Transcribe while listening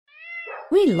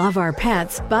We love our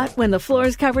pets, but when the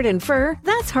floor's covered in fur,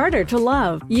 that's harder to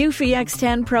love. Eufy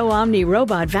X10 Pro Omni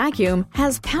Robot Vacuum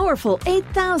has powerful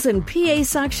 8,000 PA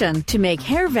suction to make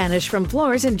hair vanish from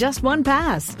floors in just one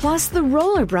pass. Plus, the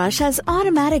roller brush has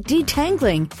automatic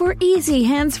detangling for easy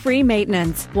hands-free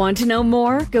maintenance. Want to know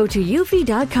more? Go to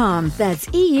eufy.com, that's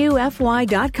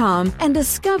EUFY.com, and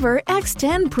discover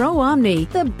X10 Pro Omni,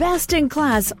 the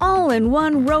best-in-class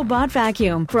all-in-one robot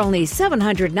vacuum for only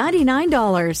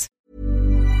 $799.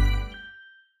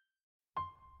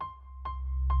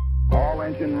 All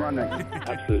engine running.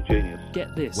 Absolute genius.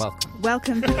 Get this.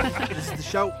 Welcome. This is the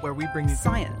show where we bring you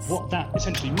Science. What that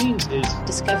essentially means is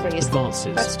discovery,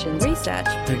 advances, Questions. Research.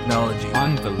 technology.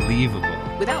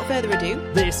 Unbelievable. Without further ado,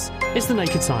 this is The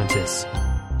Naked Scientists.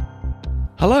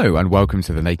 Hello and welcome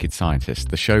to The Naked Scientist,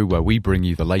 the show where we bring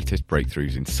you the latest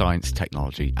breakthroughs in science,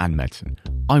 technology and medicine.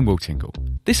 I'm Will Tingle.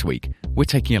 This week, we're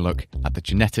taking a look at the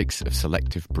genetics of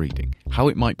selective breeding, how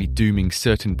it might be dooming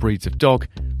certain breeds of dog,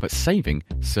 but saving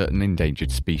certain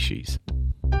endangered species.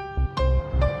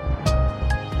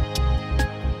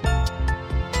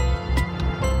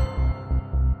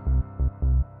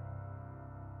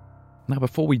 Now,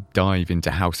 before we dive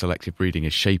into how selective breeding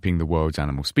is shaping the world's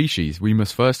animal species, we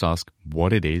must first ask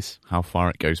what it is, how far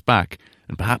it goes back,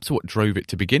 and perhaps what drove it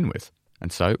to begin with.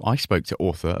 And so I spoke to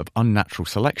author of Unnatural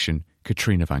Selection,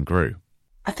 Katrina van Groo.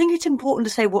 I think it's important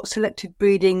to say what selective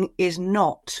breeding is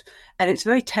not. And it's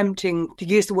very tempting to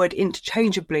use the word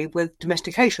interchangeably with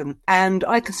domestication. And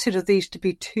I consider these to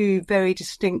be two very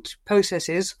distinct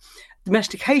processes.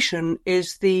 Domestication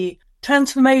is the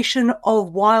transformation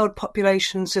of wild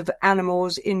populations of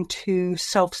animals into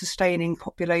self-sustaining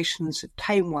populations of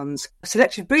tame ones.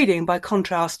 Selective breeding, by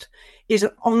contrast, is an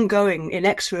ongoing,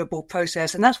 inexorable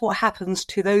process, and that's what happens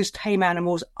to those tame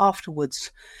animals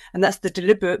afterwards. And that's the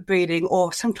deliberate breeding,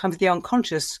 or sometimes the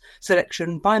unconscious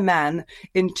selection by man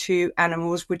into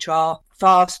animals which are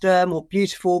faster, more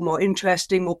beautiful, more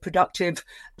interesting, more productive,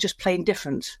 just plain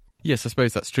different. Yes, I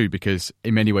suppose that's true because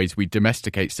in many ways we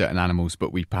domesticate certain animals,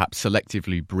 but we perhaps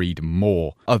selectively breed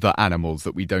more other animals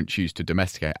that we don't choose to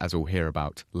domesticate, as we'll hear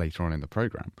about later on in the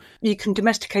programme. You can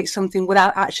domesticate something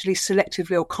without actually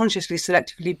selectively or consciously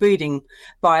selectively breeding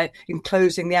by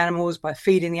enclosing the animals, by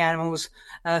feeding the animals.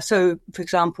 So, for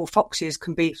example, foxes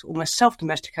can be almost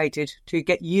self-domesticated to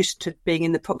get used to being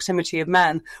in the proximity of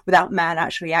man without man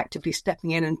actually actively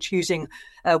stepping in and choosing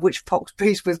which fox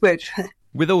breeds with which.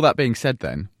 With all that being said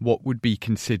then, what would be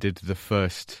considered the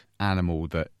first animal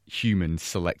that humans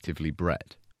selectively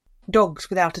bred? Dogs,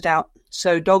 without a doubt.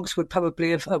 So dogs would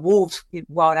probably have, wolves, the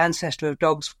wild ancestor of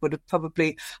dogs, would have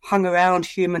probably hung around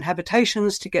human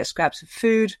habitations to get scraps of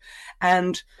food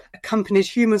and accompanied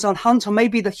humans on hunts, or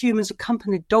maybe the humans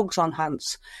accompanied dogs on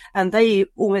hunts. And they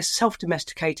almost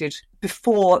self-domesticated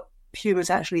before humans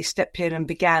actually stepped in and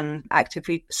began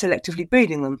actively, selectively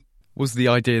breeding them. Was the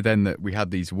idea then that we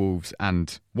had these wolves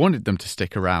and wanted them to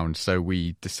stick around, so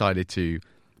we decided to,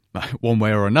 one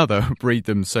way or another, breed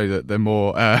them so that the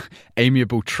more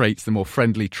amiable traits, the more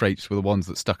friendly traits were the ones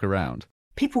that stuck around?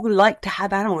 People like to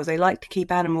have animals. They like to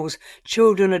keep animals.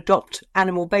 Children adopt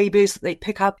animal babies that they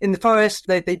pick up in the forest.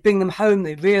 They bring them home.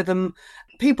 They rear them.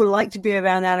 People like to be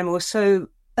around animals. So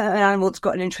an animal that's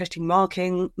got an interesting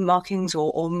markings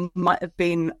or might have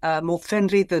been more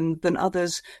friendly than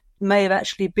others may have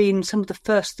actually been some of the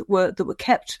first that were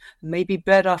kept, maybe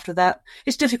bred after that.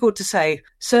 It's difficult to say.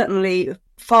 Certainly,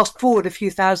 fast forward a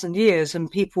few thousand years and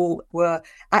people were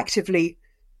actively,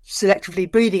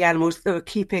 selectively breeding animals that they were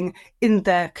keeping in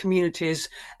their communities,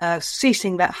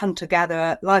 ceasing that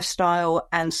hunter-gatherer lifestyle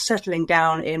and settling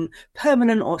down in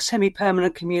permanent or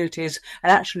semi-permanent communities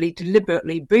and actually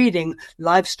deliberately breeding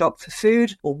livestock for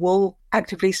food or wool,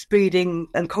 actively breeding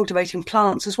and cultivating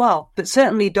plants as well. But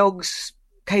certainly dogs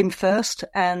came first,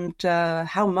 and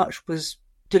how much was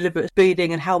deliberate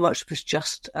breeding and how much was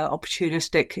just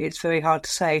opportunistic, it's very hard to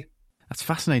say. That's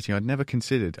fascinating. I'd never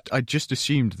considered. I just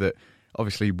assumed that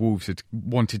obviously wolves had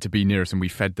wanted to be near us and we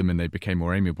fed them and they became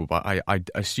more amiable, but I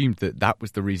assumed that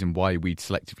was the reason why we'd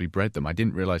selectively bred them. I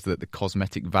didn't realise that the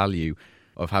cosmetic value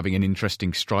of having an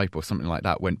interesting stripe or something like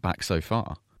that went back so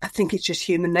far. I think it's just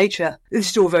human nature. This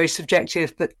is all very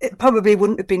subjective, but it probably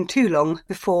wouldn't have been too long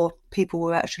before people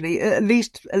were actually at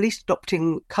least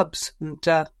adopting cubs,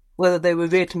 and whether they were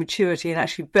reared to maturity and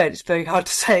actually bred, it's very hard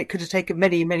to say. It could have taken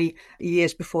many, many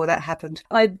years before that happened.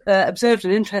 I observed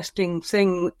an interesting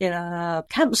thing in a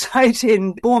campsite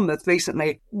in Bournemouth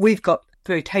recently. We've got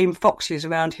very tame foxes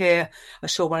around here. I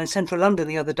saw one in central London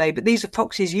the other day, but these are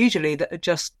foxes usually that are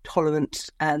just tolerant.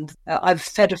 And I've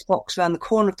fed a fox around the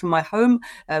corner from my home,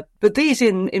 but these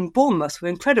in Bournemouth were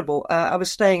incredible. I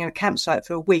was staying in a campsite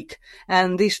for a week,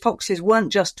 and these foxes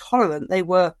weren't just tolerant, they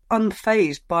were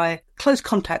unfazed by close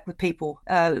contact with people.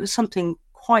 It was something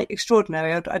quite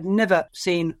extraordinary. I'd never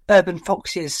seen urban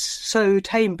foxes so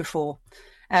tame before.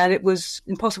 And it was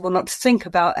impossible not to think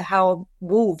about how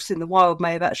wolves in the wild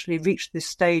may have actually reached this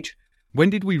stage. When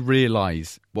did we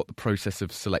realise what the process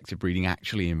of selective breeding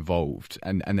actually involved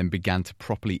and then began to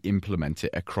properly implement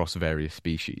it across various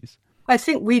species? I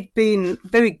think we'd been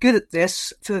very good at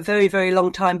this for a very, very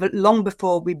long time, but long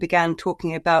before we began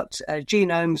talking about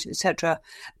genomes, etc.,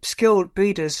 skilled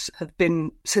breeders have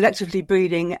been selectively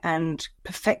breeding and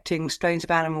perfecting strains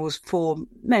of animals for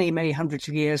many, many hundreds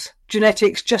of years.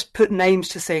 Genetics just put names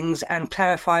to things and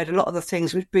clarified a lot of the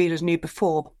things which breeders knew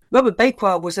before. Robert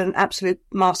Bakewell was an absolute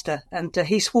master, and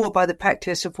he swore by the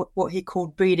practice of what he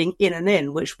called breeding in and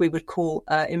in, which we would call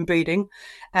inbreeding.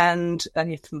 And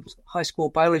from high school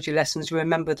biology lessons, you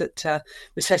remember that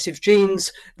recessive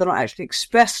genes, they're not actually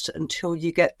expressed until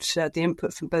you get the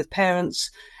input from both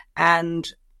parents.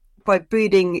 And by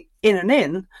breeding in and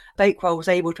in, Bakewell was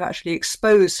able to actually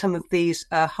expose some of these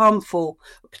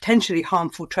potentially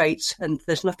harmful traits. And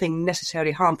there's nothing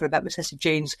necessarily harmful about recessive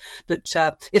genes, but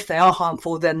if they are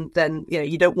harmful, then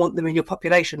you don't want them in your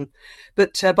population.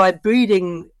 But by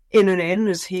breeding in and in,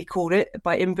 as he called it,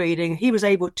 by inbreeding, he was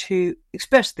able to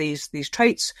express these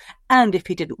traits, and if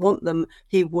he didn't want them,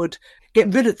 he would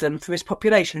get rid of them for his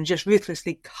population and just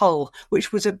ruthlessly cull,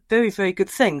 which was a very, very good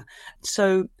thing.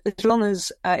 So as long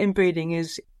as inbreeding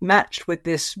is matched with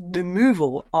this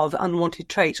removal of unwanted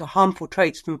traits or harmful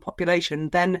traits from a population,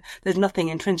 then there's nothing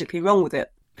intrinsically wrong with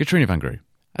it. Katrina Van Groo,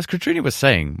 as Katrina was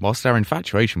saying, whilst our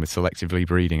infatuation with selectively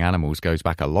breeding animals goes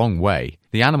back a long way,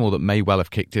 the animal that may well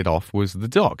have kicked it off was the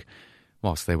dog.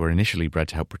 Whilst they were initially bred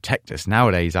to help protect us,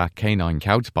 nowadays our canine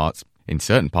counterparts in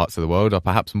certain parts of the world are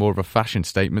perhaps more of a fashion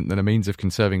statement than a means of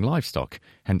conserving livestock,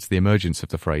 hence the emergence of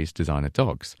the phrase designer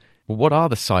dogs. Well, what are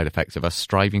the side effects of us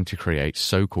striving to create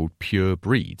so-called pure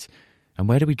breeds? And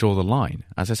where do we draw the line,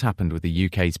 as has happened with the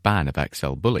UK's ban of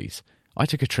XL bullies? I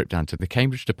took a trip down to the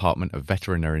Cambridge Department of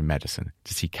Veterinary Medicine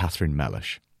to see Catherine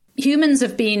Mellish. Humans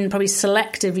have been probably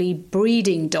selectively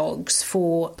breeding dogs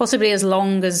for possibly as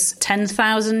long as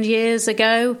 10,000 years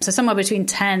ago. So somewhere between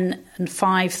 10 and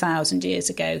 5,000 years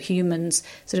ago, humans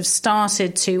sort of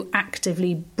started to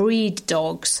actively breed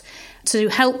dogs to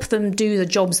help them do the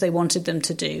jobs they wanted them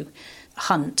to do.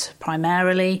 Hunt,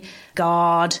 primarily,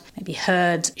 guard, maybe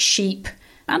herd sheep,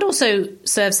 and also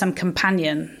serve some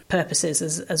companion purposes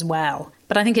as well.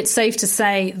 But I think it's safe to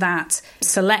say that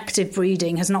selective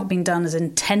breeding has not been done as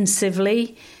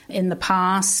intensively in the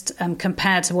past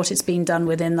compared to what it's been done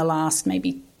within the last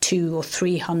maybe 200 or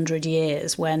 300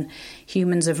 years, when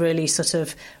humans have really sort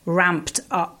of ramped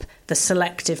up the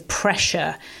selective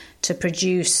pressure to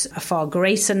produce a far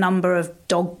greater number of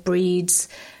dog breeds,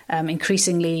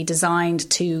 increasingly designed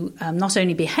to not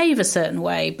only behave a certain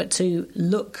way, but to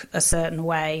look a certain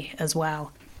way as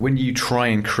well. When you try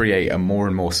and create a more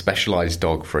and more specialised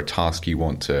dog for a task you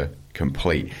want to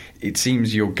complete, it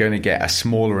seems you're going to get a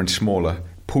smaller and smaller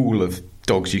pool of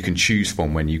dogs you can choose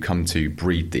from when you come to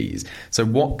breed these. So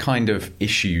what kind of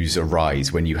issues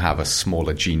arise when you have a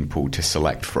smaller gene pool to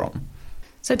select from?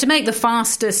 So to make the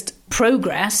fastest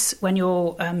progress when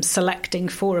you're selecting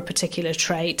for a particular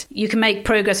trait, you can make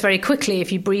progress very quickly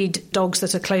if you breed dogs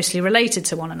that are closely related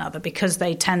to one another, because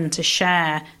they tend to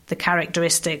share the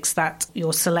characteristics that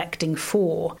you're selecting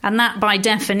for. And that, by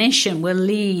definition, will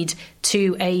lead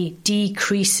to a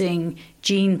decreasing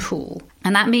gene pool.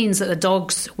 And that means that the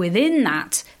dogs within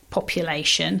that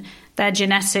population, their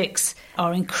genetics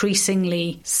are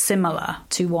increasingly similar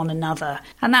to one another.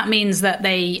 And that means that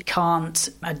they can't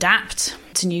adapt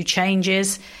to new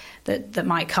changes that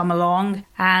might come along.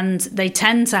 And they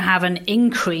tend to have an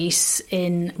increase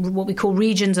in what we call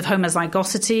regions of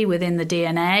homozygosity within the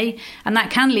DNA. And that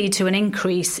can lead to an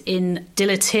increase in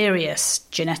deleterious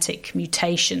genetic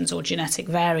mutations or genetic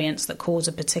variants that cause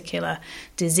a particular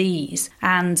disease.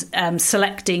 And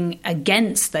selecting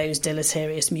against those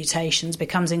deleterious mutations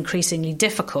becomes increasingly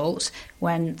difficult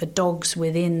when the dogs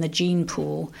within the gene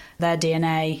pool, their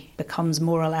DNA becomes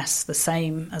more or less the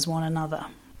same as one another.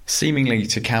 Seemingly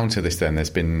to counter this then, there's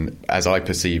been, as I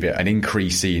perceive it, an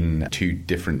increase in two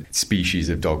different species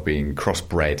of dog being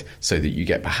crossbred so that you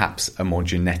get perhaps a more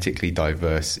genetically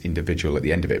diverse individual at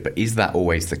the end of it. But is that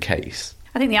always the case?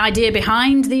 I think the idea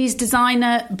behind these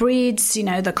designer breeds, the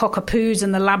cockapoos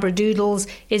and the labradoodles,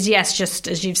 is yes, just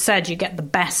as you've said, you get the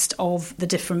best of the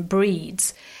different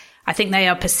breeds. I think they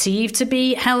are perceived to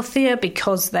be healthier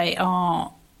because they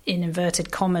are, in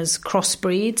inverted commas,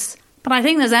 crossbreeds. But I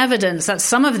think there's evidence that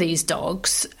some of these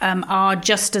dogs are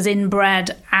just as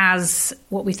inbred as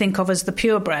what we think of as the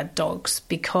purebred dogs,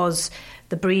 because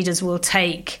the breeders will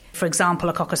take, for example,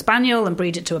 a Cocker Spaniel and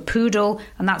breed it to a poodle,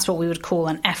 and that's what we would call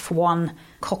an F1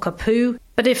 Cockapoo.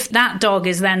 But if that dog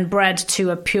is then bred to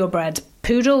a purebred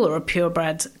poodle or a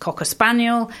purebred Cocker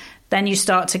Spaniel, then you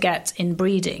start to get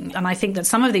inbreeding. And I think that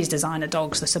some of these designer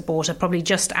dogs that are bought are probably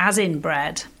just as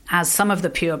inbred as some of the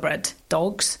purebred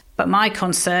dogs. But my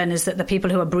concern is that the people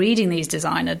who are breeding these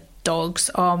designer dogs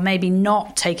are maybe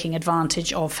not taking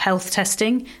advantage of health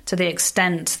testing to the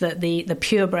extent that the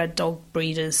purebred dog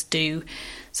breeders do.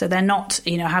 So they're not,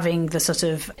 having the sort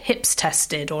of hips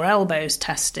tested or elbows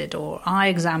tested or eye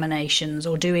examinations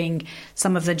or doing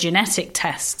some of the genetic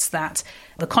tests that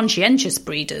the conscientious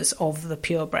breeders of the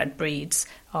purebred breeds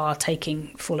are taking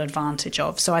full advantage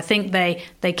of. So I think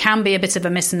they can be a bit of a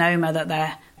misnomer that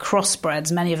they're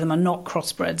crossbreds. Many of them are not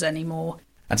crossbreds anymore.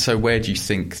 And so where do you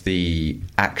think the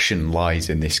action lies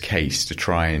in this case to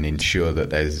try and ensure that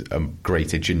there's a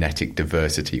greater genetic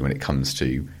diversity when it comes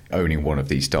to owning one of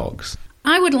these dogs?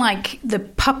 I would like the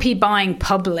puppy buying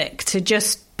public to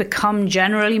just become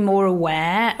generally more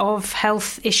aware of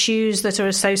health issues that are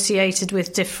associated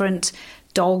with different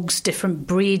dogs, different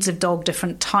breeds of dog,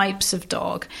 different types of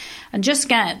dog, and just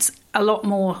get a lot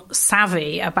more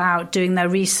savvy about doing their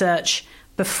research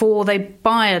before they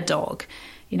buy a dog.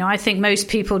 I think most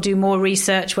people do more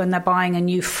research when they're buying a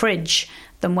new fridge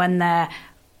than when they're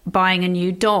buying a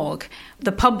new dog.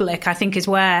 The public, I think, is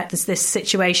where this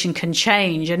situation can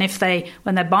change. And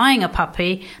when they're buying a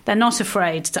puppy, they're not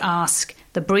afraid to ask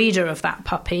the breeder of that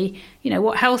puppy,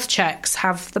 what health checks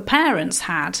have the parents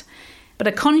had? But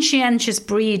a conscientious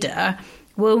breeder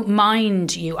won't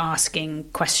mind you asking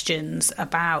questions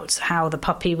about how the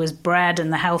puppy was bred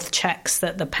and the health checks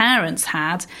that the parents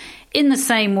had, in the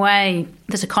same way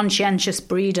that a conscientious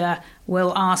breeder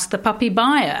will ask the puppy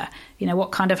buyer,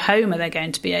 what kind of home are they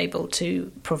going to be able to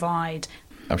provide?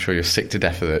 I'm sure you're sick to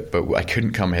death of it, but I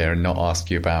couldn't come here and not ask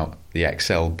you about the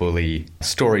XL bully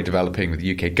story developing with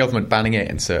the UK government banning it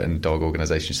and certain dog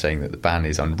organisations saying that the ban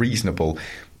is unreasonable.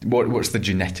 What's the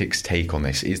genetics take on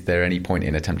this? Is there any point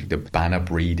in attempting to ban a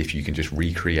breed if you can just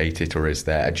recreate it, or is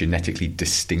there a genetically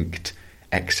distinct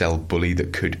XL bully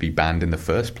that could be banned in the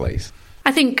first place?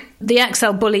 I think the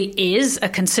XL bully is a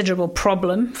considerable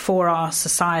problem for our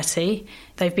society.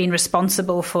 They've been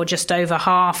responsible for just over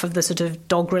half of the sort of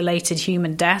dog-related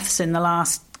human deaths in the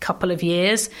last couple of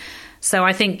years. So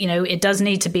I think, it does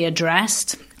need to be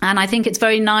addressed. And I think it's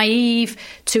very naive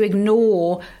to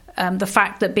ignore the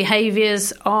fact that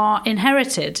behaviours are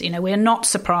inherited. We're not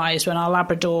surprised when our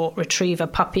Labrador Retriever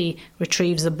puppy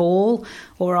retrieves a ball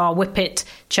or our Whippet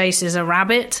chases a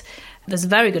rabbit. There's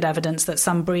very good evidence that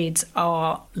some breeds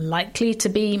are likely to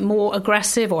be more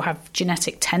aggressive or have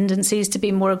genetic tendencies to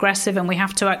be more aggressive, and we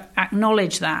have to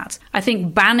acknowledge that. I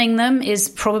think banning them is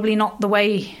probably not the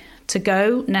way to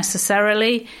go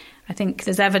necessarily. I think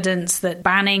there's evidence that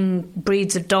banning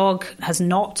breeds of dog has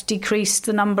not decreased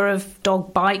the number of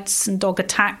dog bites and dog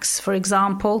attacks, for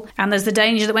example. And there's the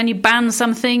danger that when you ban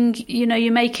something,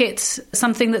 you make it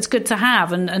something that's good to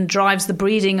have and drives the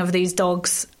breeding of these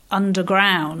dogs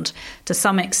underground to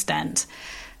some extent.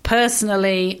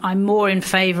 Personally, I'm more in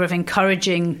favour of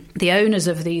encouraging the owners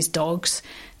of these dogs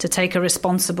to take a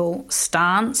responsible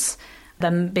stance.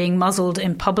 Them being muzzled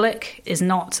in public is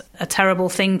not a terrible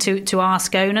thing to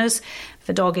ask owners. If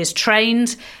the dog is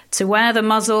trained to wear the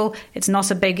muzzle, it's not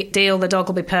a big deal. The dog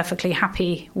will be perfectly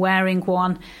happy wearing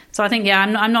one. So I think,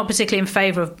 I'm not particularly in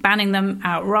favour of banning them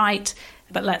outright,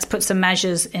 but let's put some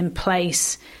measures in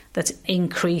place that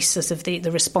increase the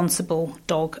responsible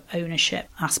dog ownership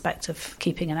aspect of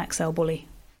keeping an XL bully.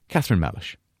 Catherine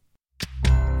Mellish.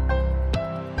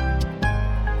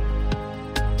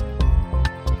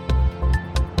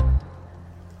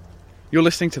 You're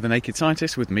listening to The Naked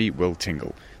Scientist with me, Will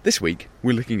Tingle. This week,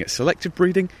 we're looking at selective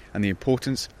breeding and the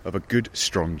importance of a good,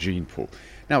 strong gene pool.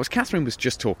 Now, as Catherine was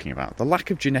just talking about, the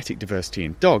lack of genetic diversity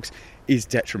in dogs is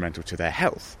detrimental to their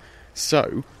health.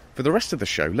 So, for the rest of the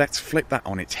show, let's flip that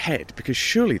on its head, because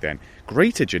surely then,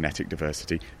 greater genetic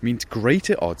diversity means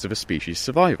greater odds of a species'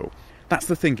 survival. That's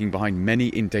the thinking behind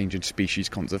many endangered species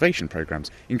conservation programmes,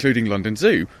 including London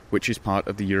Zoo, which is part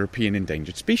of the European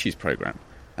Endangered Species Programme.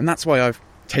 And that's why I've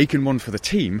taken one for the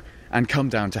team and come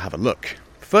down to have a look.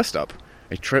 First up,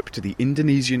 a trip to the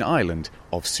Indonesian island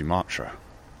of Sumatra.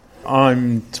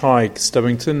 I'm Ty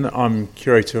Stubbington. I'm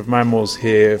Curator of Mammals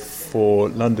here for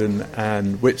London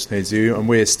and Whipsnade Zoo, and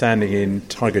we're standing in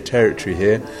tiger territory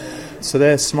here. So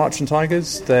they're Sumatran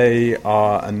tigers. They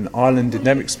are an island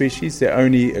endemic species. They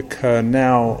only occur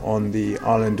now on the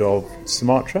island of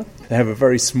Sumatra. They have a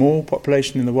very small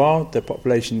population in the wild. Their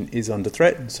population is under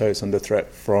threat, so it's under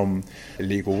threat from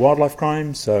illegal wildlife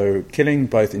crime, so killing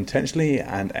both intentionally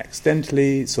and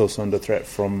accidentally. It's also under threat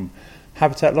from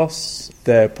habitat loss.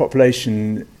 Their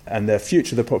population and their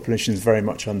future of the population is very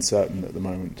much uncertain at the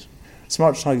moment.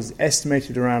 Sumatra tigers is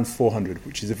estimated around 400,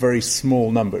 which is a very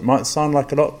small number. It might sound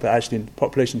like a lot, but actually in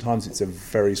population terms it's a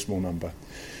very small number.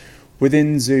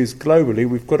 Within zoos globally,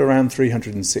 we've got around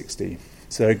 360.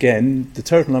 So again, the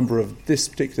total number of this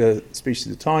particular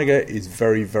species of tiger is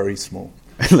very, very small.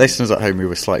 Listeners at home, we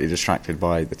were slightly distracted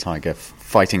by the tiger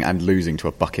fighting and losing to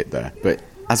a bucket there. But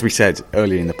as we said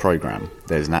earlier in the programme,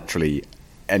 there's naturally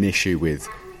an issue with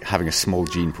having a small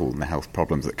gene pool and the health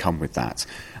problems that come with that.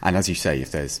 And as you say,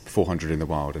 if there's 400 in the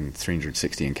wild and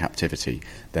 360 in captivity,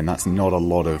 then that's not a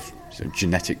lot of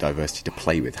genetic diversity to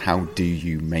play with. How do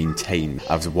you maintain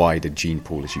as wide a gene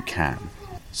pool as you can?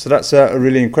 So that's a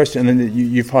really interesting question, and then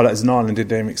you've highlighted as an island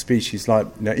endemic species, like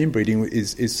inbreeding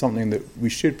is something that we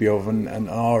should be of and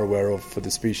are aware of for the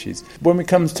species. When it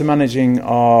comes to managing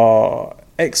our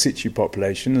ex situ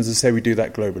population, as I say, we do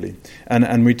that globally,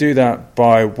 and we do that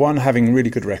by one, having really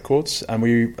good records, and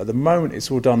we at the moment it's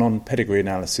all done on pedigree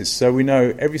analysis, so we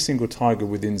know every single tiger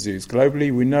within zoos globally.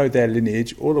 We know their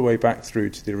lineage all the way back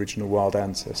through to the original wild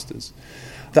ancestors.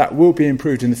 That will be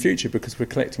improved in the future because we're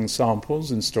collecting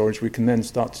samples and storage. We can then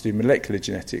start to do molecular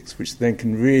genetics, which then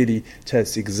can really tell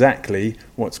us exactly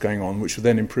what's going on, which will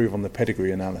then improve on the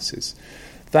pedigree analysis.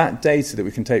 That data that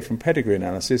we can take from pedigree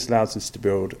analysis allows us to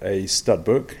build a stud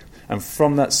book, and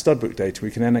from that stud book data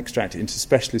we can then extract it into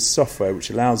specialist software which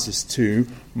allows us to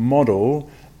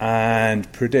model and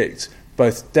predict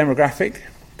both demographic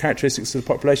characteristics of the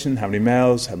population, how many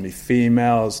males, how many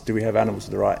females, do we have animals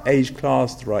of the right age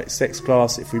class, the right sex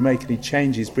class, if we make any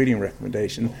changes, breeding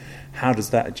recommendation, how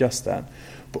does that adjust that?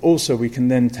 But also we can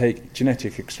then take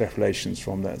genetic extrapolations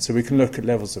from that. So we can look at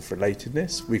levels of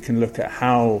relatedness, we can look at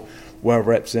how well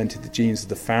represented the genes of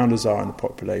the founders are in the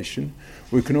population.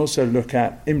 We can also look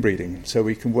at inbreeding, so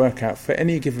we can work out for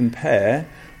any given pair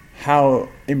how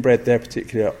inbred their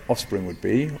particular offspring would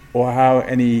be, or how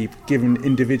any given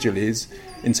individual is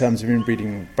in terms of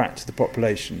inbreeding back to the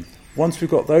population. Once we've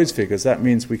got those figures, that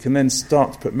means we can then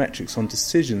start to put metrics on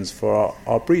decisions for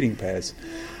our breeding pairs.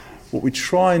 What we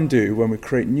try and do when we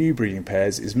create new breeding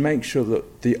pairs is make sure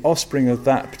that the offspring of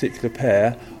that particular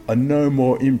pair are no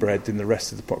more inbred than the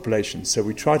rest of the population. So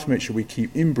we try to make sure we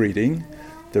keep inbreeding,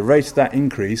 the rate of that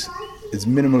increase, as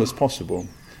minimal as possible.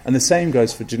 And the same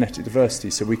goes for genetic diversity.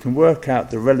 So we can work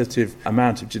out the relative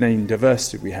amount of genetic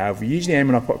diversity we have. We usually aim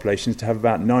in our populations to have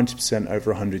about 90% over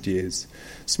 100 years.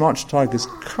 Sumatra tigers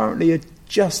currently are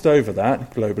just over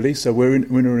that globally, so we're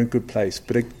in a good place.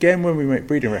 But again, when we make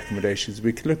breeding recommendations,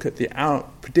 we can look at the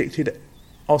predicted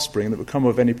offspring that will come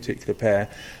of any particular pair,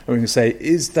 and we can say,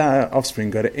 is that offspring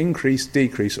going to increase,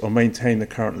 decrease, or maintain the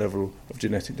current level of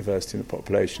genetic diversity in the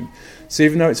population? So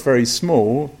even though it's very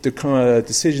small, the kind of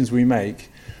decisions we make,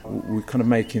 we kind of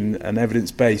make in an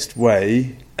evidence-based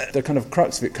way. The kind of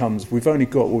crux of it comes, we've only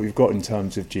got what we've got in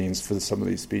terms of genes for some of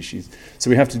these species, so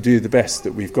we have to do the best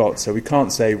that we've got. So we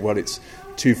can't say, well, it's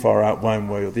too far out one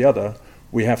way or the other.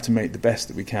 We have to make the best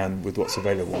that we can with what's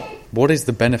available. What is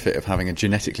the benefit of having a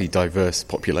genetically diverse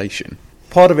population?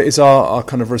 Part of it is our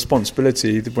kind of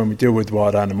responsibility when we deal with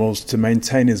wild animals to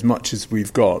maintain as much as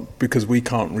we've got, because we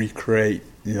can't recreate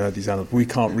these animals. We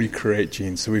can't recreate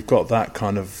genes, so we've got that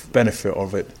kind of benefit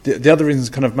of it. The other reasons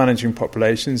kind of managing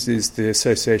populations is the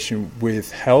association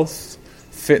with health,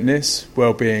 fitness,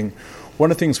 well-being. One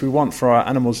of the things we want for our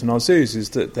animals in our zoos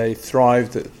is that they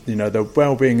thrive, that their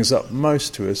well-being is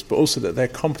upmost to us, but also that they're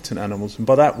competent animals. And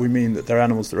by that we mean that they're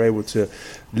animals that are able to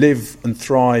live and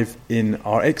thrive in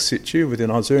our ex situ, within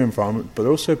our zoo environment, but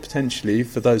also potentially,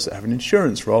 for those that have an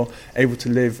insurance role, able to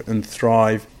live and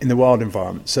thrive in the wild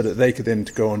environment, so that they could then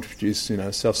go on to produce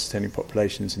self-sustaining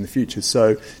populations in the future.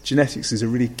 So genetics is a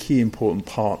really key important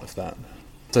part of that.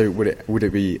 So would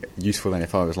it be useful then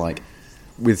if I was like,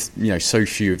 with so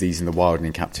few of these in the wild and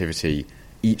in captivity,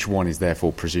 each one is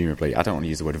therefore presumably, I don't want to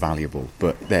use the word valuable,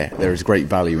 but there is great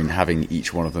value in having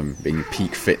each one of them being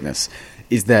peak fitness.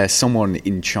 Is there someone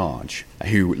in charge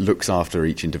who looks after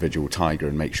each individual tiger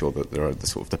and makes sure that they're at the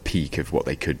sort of the peak of what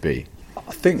they could be?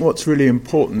 I think what's really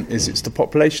important is it's the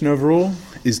population overall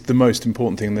is the most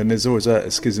important thing. Then there's always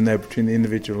a schism there between the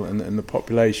individual and the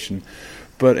population.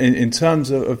 But in terms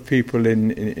of people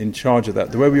in charge of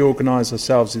that, the way we organise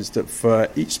ourselves is that for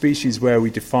each species where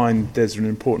we define there's an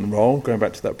important role, going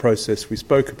back to that process we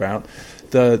spoke about,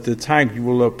 the tag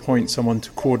will appoint someone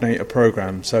to coordinate a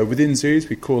program. So within zoos,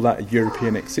 we call that a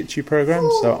European ex situ program.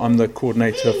 So I'm the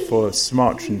coordinator for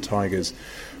Sumatran tigers.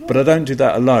 But I don't do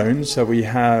that alone. So we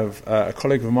have a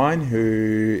colleague of mine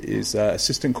who is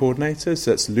assistant coordinator.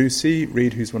 So that's Lucy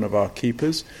Reed, who's one of our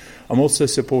keepers. I'm also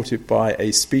supported by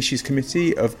a species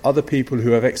committee of other people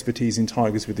who have expertise in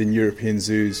tigers within European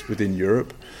zoos within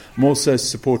Europe. I'm also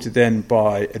supported then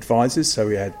by advisors. So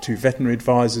we had 2 veterinary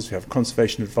advisors, we have a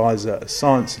conservation advisor, a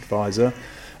science advisor,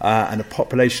 and a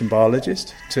population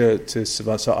biologist to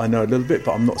survive. So I know a little bit,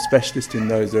 but I'm not a specialist in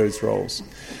those roles.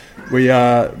 We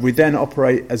then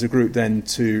operate as a group then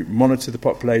to monitor the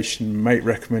population, make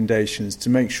recommendations to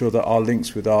make sure that our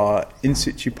links with our in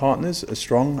situ partners are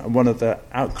strong. And one of the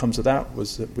outcomes of that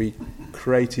was that we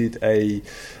created a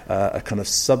kind of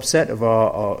subset of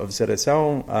of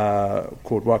ZSL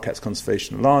called Wildcats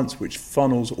Conservation Alliance, which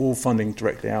funnels all funding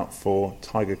directly out for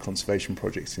tiger conservation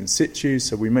projects in situ.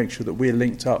 So we make sure that we're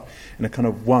linked up in a kind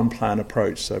of one plan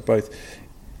approach. So both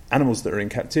animals that are in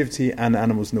captivity and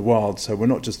animals in the wild. So we're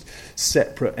not just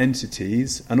separate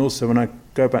entities. And also when I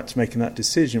go back to making that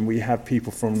decision, we have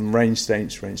people from Range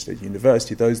State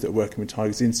University, those that are working with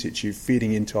tigers in situ,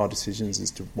 feeding into our decisions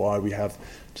as to why we have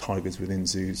tigers within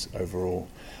zoos overall.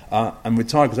 And with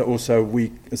tigers also,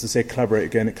 we, as I say, collaborate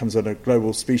again. It comes on a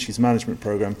global species management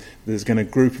program. There's again a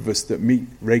group of us that meet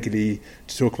regularly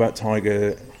to talk about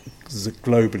tigers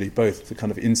globally, both the kind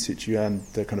of in situ and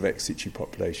the kind of ex situ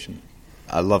population.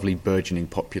 A lovely burgeoning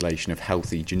population of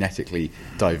healthy, genetically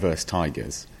diverse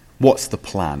tigers. What's the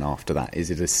plan after that?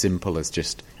 Is it as simple as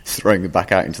just throwing them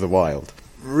back out into the wild?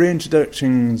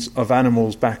 Reintroductions of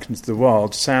animals back into the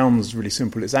wild sounds really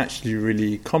simple. It's actually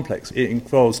really complex. It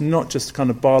involves not just kind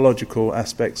of biological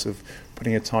aspects of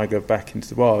putting a tiger back into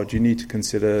the wild. You need to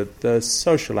consider the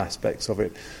social aspects of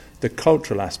it, the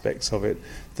cultural aspects of it,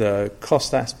 the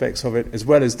cost aspects of it, as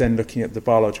well as then looking at the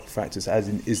biological factors, as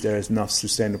in, is there enough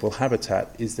sustainable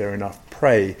habitat? Is there enough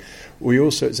prey? We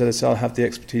also at ZSL have the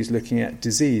expertise looking at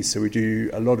disease, so we do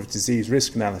a lot of disease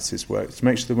risk analysis work to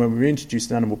make sure that when we reintroduce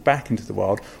an animal back into the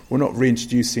wild, we're not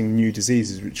reintroducing new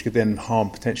diseases which could then harm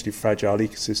potentially fragile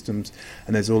ecosystems.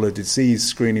 And there's all the disease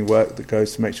screening work that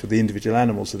goes to make sure the individual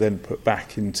animals are then put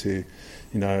back into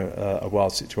a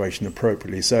wild situation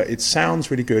appropriately. So it sounds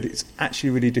really good. It's actually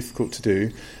really difficult to do.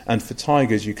 And for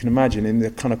tigers, you can imagine in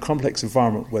the kind of complex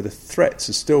environment where the threats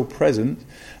are still present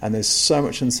and there's so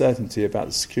much uncertainty about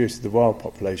the security of the wild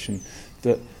population,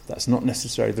 that's not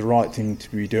necessarily the right thing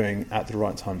to be doing at the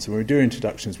right time. So when we do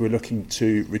introductions, we're looking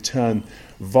to return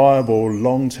viable,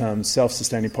 long-term,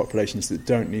 self-sustaining populations that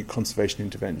don't need conservation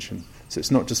intervention. So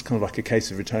it's not just kind of like a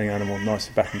case of returning an animal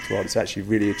nicely back into the wild. It's actually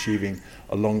really achieving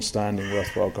a long-standing,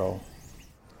 worthwhile goal.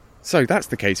 So that's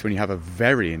the case when you have a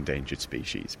very endangered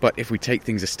species. But if we take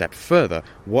things a step further,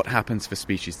 what happens for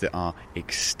species that are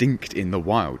extinct in the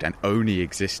wild and only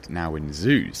exist now in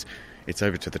zoos? It's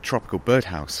over to the Tropical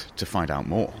Birdhouse to find out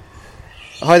more.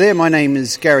 Hi there, my name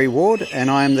is Gary Ward and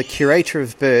I am the Curator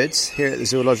of Birds here at the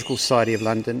Zoological Society of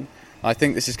London. I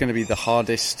think this is going to be the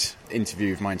hardest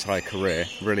interview of my entire career,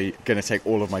 really going to take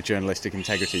all of my journalistic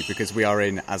integrity because we are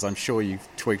in, as I'm sure you've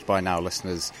twigged by now,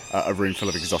 listeners, a room full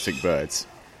of exotic birds.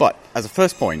 But as a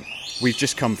first point, we've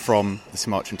just come from the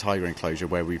Sumatran tiger enclosure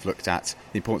where we've looked at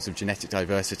the importance of genetic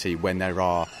diversity when there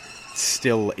are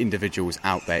still individuals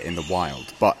out there in the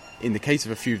wild. But in the case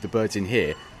of a few of the birds in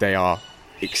here, they are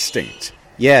extinct.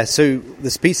 Yeah, so the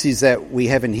species that we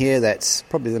have in here, that's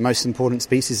probably the most important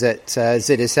species at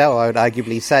ZSL, I would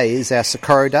arguably say, is our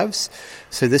Socorro doves.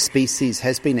 So this species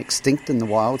has been extinct in the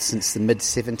wild since the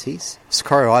mid-70s.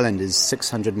 Socorro Island is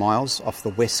 600 miles off the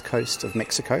west coast of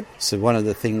Mexico. So one of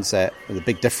the things the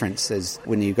big difference is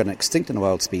when you've got an extinct in the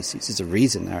wild species, there's a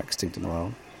reason they're extinct in the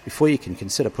wild. Before you can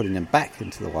consider putting them back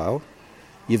into the wild,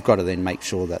 you've got to then make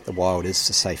sure that the wild is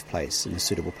a safe place and a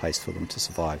suitable place for them to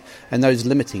survive. And those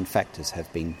limiting factors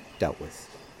have been dealt with.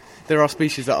 There are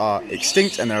species that are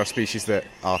extinct and there are species that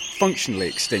are functionally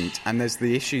extinct. And there's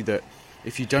the issue that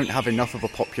if you don't have enough of a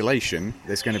population,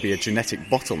 there's going to be a genetic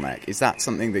bottleneck. Is that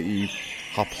something that you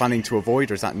are planning to avoid,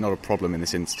 or is that not a problem in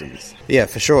this instance? Yeah,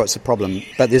 for sure it's a problem,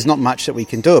 but there's not much that we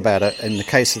can do about it. In the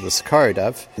case of the Socorro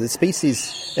dove, the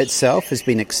species itself has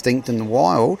been extinct in the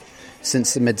wild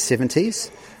since the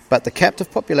mid-70s, but the captive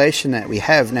population that we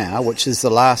have now, which is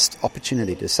the last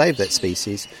opportunity to save that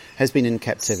species, has been in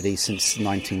captivity since the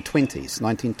 1920s,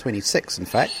 1926 in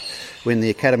fact, when the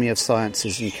Academy of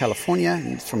Sciences in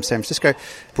California, from San Francisco,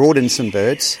 brought in some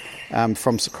birds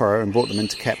from Socorro and brought them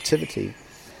into captivity.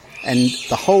 And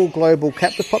the whole global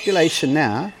captive population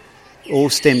now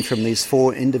all stemmed from these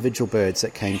 4 individual birds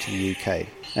that came to the UK.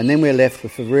 And then we're left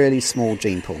with a really small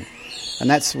gene pool.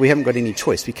 And we haven't got any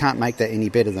choice. We can't make that any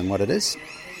better than what it is.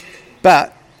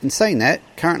 But in saying that,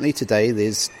 currently today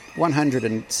there's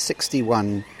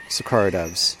 161 Socorro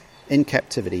doves in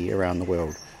captivity around the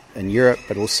world, in Europe,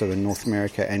 but also in North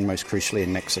America and most crucially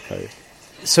in Mexico.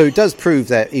 So it does prove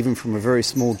that even from a very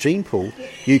small gene pool,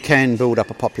 you can build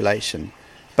up a population.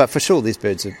 But for sure, these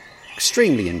birds are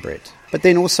extremely inbred. But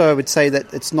then also I would say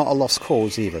that it's not a lost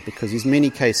cause either, because there's many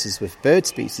cases with bird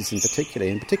species in particular,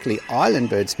 and particularly island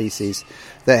bird species,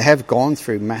 that have gone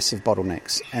through massive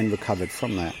bottlenecks and recovered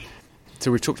from that.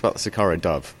 So we've talked about the Socorro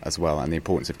dove as well and the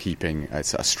importance of keeping a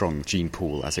strong gene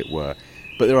pool, as it were.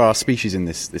 But there are species in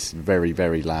this very,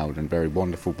 very loud and very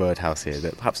wonderful birdhouse here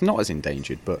that perhaps not as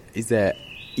endangered, but is there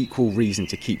equal reason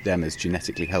to keep them as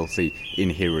genetically healthy in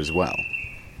here as well?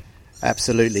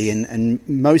 Absolutely, and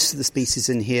most of the species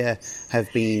in here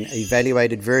have been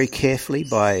evaluated very carefully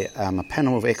by a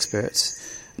panel of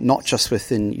experts, not just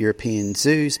within European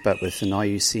zoos, but within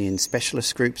IUCN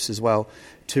specialist groups as well,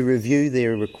 to review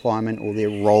their requirement or their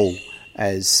role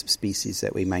as species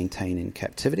that we maintain in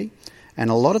captivity.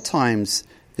 And a lot of times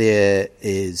there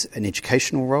is an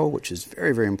educational role, which is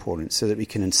very, very important, so that we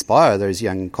can inspire those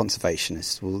young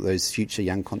conservationists or those future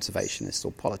young conservationists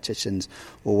or politicians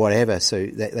or whatever, so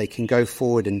that they can go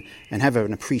forward and have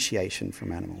an appreciation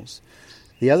from animals.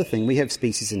 The other thing, we have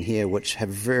species in here which have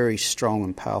very strong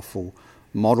and powerful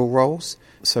model roles.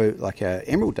 So like our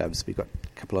emerald doves, we've got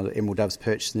a couple of emerald doves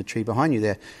perched in the tree behind you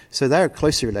there. So they are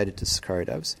closely related to Socorro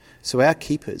doves. So our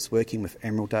keepers working with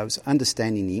emerald doves,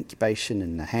 understanding the incubation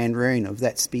and the hand rearing of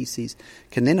that species,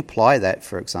 can then apply that,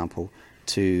 for example,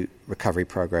 to recovery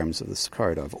programs of the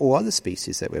Socorro dove or other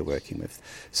species that we're working with.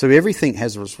 So everything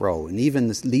has its role, and even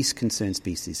the least concerned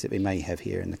species that we may have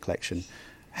here in the collection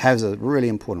has a really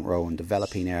important role in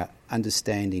developing our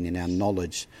understanding and our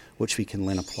knowledge, which we can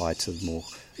then apply to the more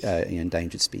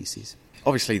endangered species.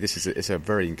 Obviously, this is a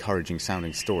very encouraging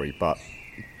sounding story, but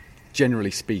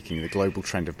generally speaking, the global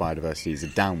trend of biodiversity is a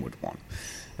downward one.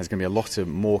 There's going to be a lot of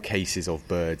more cases of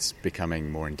birds becoming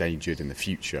more endangered in the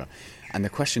future. And the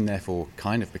question, therefore,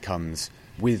 kind of becomes,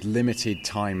 with limited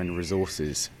time and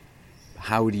resources,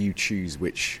 how do you choose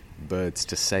which birds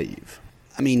to save?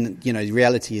 I mean, the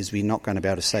reality is we're not going to be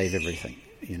able to save everything,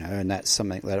 and that's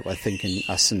something that I think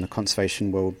us in the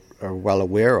conservation world are well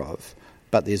aware of.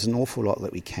 But there's an awful lot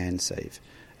that we can save.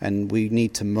 And we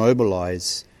need to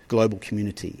mobilise global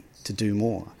community to do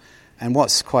more. And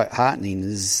what's quite heartening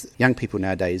is young people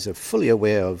nowadays are fully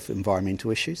aware of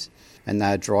environmental issues, and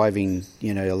they're driving,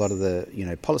 a lot of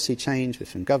the, policy change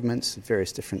within governments,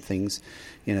 various different things,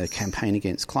 campaign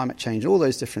against climate change, all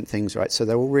those different things, right? So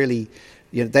they're all really,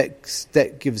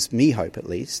 that gives me hope at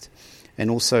least. And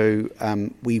also,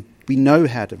 we know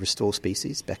how to restore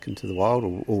species back into the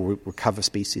wild or recover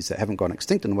species that haven't gone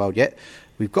extinct in the wild yet.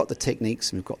 We've got the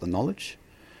techniques and we've got the knowledge.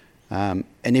 And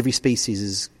every species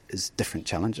is a different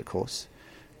challenge, of course.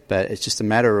 But it's just a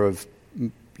matter of,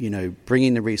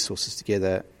 bringing the resources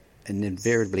together, and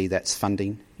invariably that's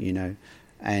funding,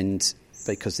 and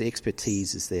because the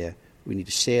expertise is there, we need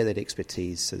to share that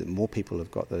expertise so that more people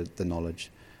have got the knowledge.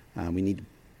 We need to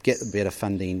get the better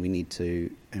funding,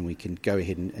 and we can go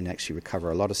ahead and actually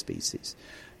recover a lot of species.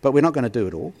 But we're not going to do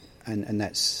it all, and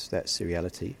that's the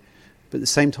reality. But at the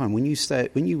same time, when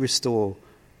you restore,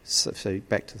 so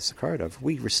back to the Socorro dove,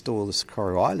 we restore the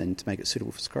Socorro Island to make it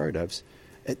suitable for Socorro doves.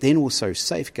 It then also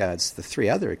safeguards the 3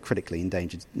 other critically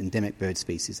endangered endemic bird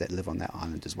species that live on that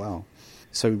island as well.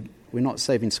 So we're not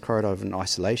saving Socorro dove in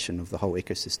isolation of the whole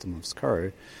ecosystem of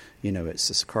Socorro. It's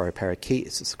the Socorro parakeet,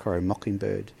 it's the Socorro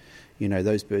mockingbird.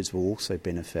 Those birds will also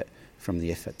benefit from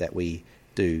the effort that we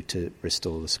do to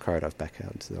restore the Socorro dove back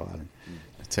out into the island.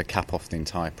 To cap off the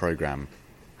entire programme,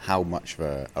 how much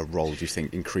of a role do you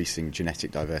think increasing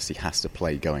genetic diversity has to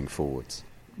play going forwards?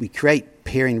 We create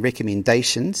pairing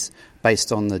recommendations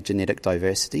based on the genetic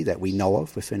diversity that we know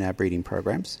of within our breeding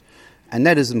programs. And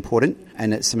that is important,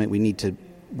 and it's something we need to,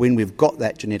 when we've got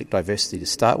that genetic diversity to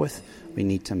start with, we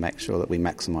need to make sure that we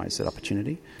maximise that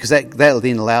opportunity. Because that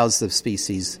then allows the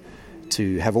species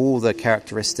to have all the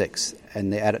characteristics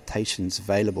and the adaptations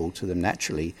available to them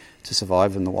naturally to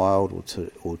survive in the wild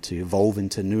or to evolve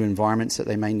into new environments that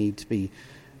they may need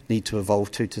to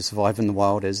evolve to survive in the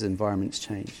wild as the environments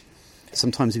change.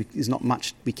 Sometimes there's not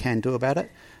much we can do about it,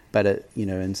 but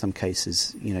in some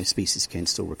cases, species can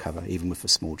still recover even with a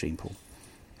small gene pool.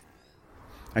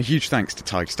 A huge thanks to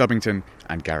Tig Stubbington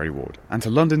and Gary Ward, and to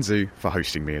London Zoo for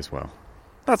hosting me as well.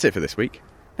 That's it for this week.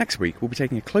 Next week, we'll be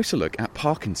taking a closer look at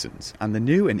Parkinson's and the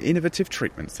new and innovative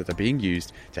treatments that are being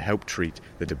used to help treat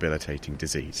the debilitating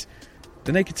disease.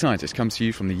 The Naked Scientist comes to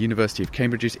you from the University of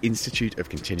Cambridge's Institute of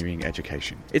Continuing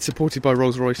Education. It's supported by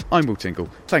Rolls-Royce. I'm Will Tingle.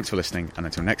 Thanks for listening, and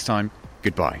until next time,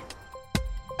 goodbye.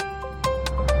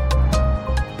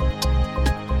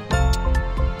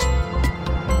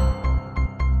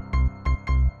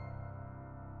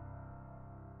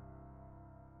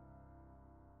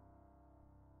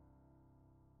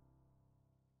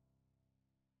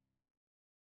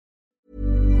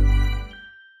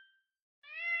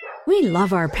 We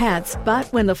love our pets, but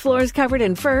when the floor's covered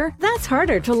in fur, that's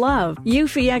harder to love.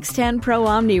 Eufy X10 Pro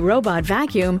Omni Robot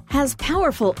Vacuum has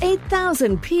powerful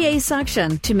 8,000 PA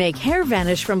suction to make hair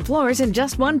vanish from floors in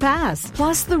just one pass.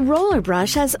 Plus, the roller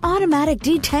brush has automatic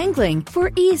detangling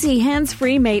for easy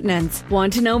hands-free maintenance.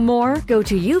 Want to know more? Go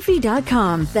to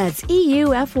eufy.com, that's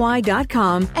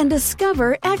EUFY.com, and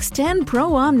discover X10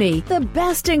 Pro Omni, the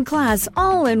best-in-class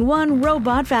all-in-one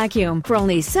robot vacuum for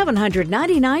only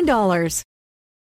 $799.